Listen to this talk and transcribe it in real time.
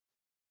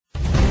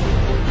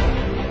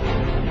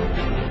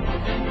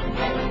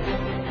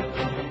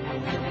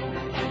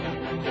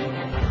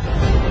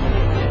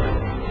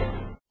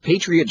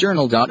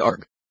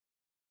patriotjournal.org.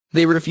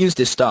 They refuse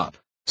to stop,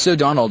 so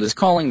Donald is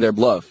calling their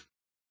bluff.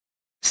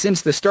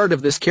 Since the start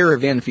of this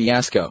caravan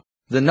fiasco,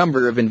 the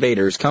number of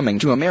invaders coming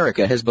to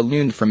America has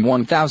ballooned from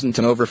 1,000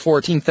 to over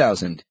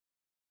 14,000.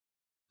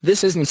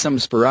 This isn't some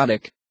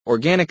sporadic,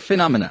 organic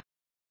phenomena.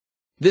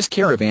 This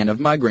caravan of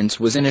migrants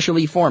was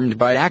initially formed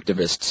by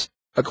activists,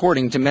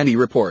 according to many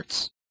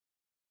reports.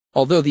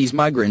 Although these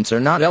migrants are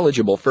not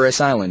eligible for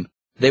asylum,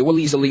 they will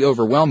easily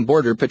overwhelm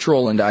Border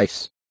Patrol and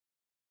ICE.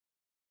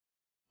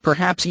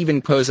 Perhaps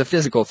even pose a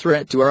physical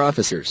threat to our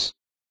officers.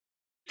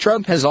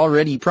 Trump has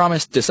already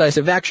promised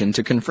decisive action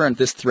to confront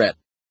this threat.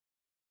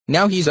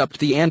 Now he's upped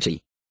the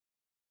ante.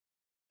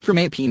 From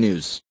AP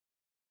News.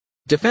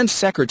 Defense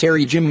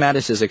Secretary Jim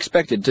Mattis is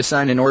expected to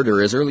sign an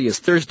order as early as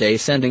Thursday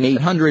sending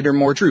 800 or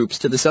more troops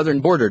to the southern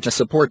border to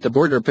support the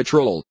Border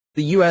Patrol,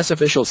 the U.S.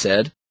 official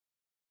said.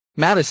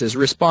 Mattis is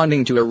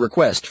responding to a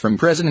request from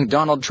President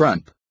Donald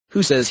Trump,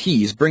 who says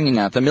he's bringing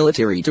out the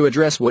military to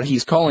address what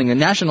he's calling a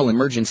national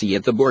emergency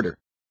at the border.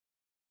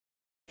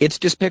 It's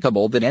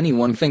despicable that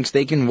anyone thinks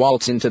they can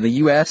waltz into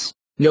the U.S.,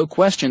 no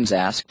questions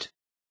asked.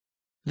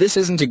 This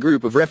isn't a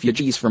group of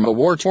refugees from a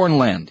war-torn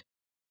land.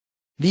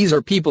 These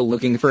are people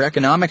looking for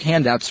economic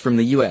handouts from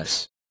the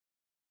U.S.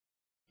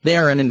 They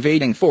are an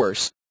invading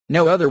force,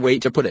 no other way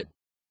to put it.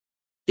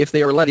 If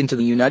they are let into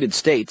the United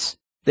States,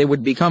 they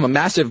would become a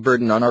massive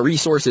burden on our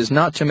resources,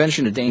 not to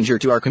mention a danger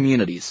to our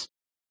communities.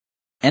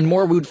 And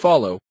more would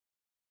follow.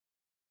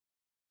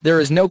 There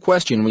is no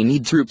question we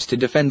need troops to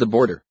defend the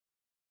border.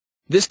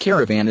 This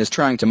caravan is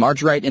trying to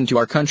march right into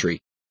our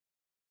country.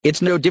 It's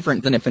no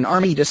different than if an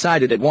army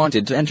decided it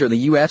wanted to enter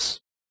the U.S.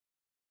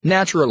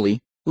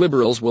 Naturally,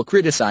 liberals will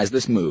criticize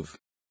this move.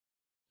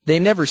 They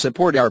never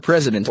support our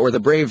president or the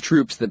brave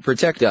troops that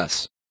protect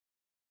us.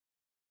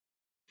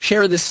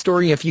 Share this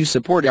story if you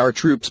support our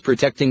troops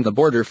protecting the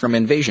border from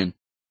invasion.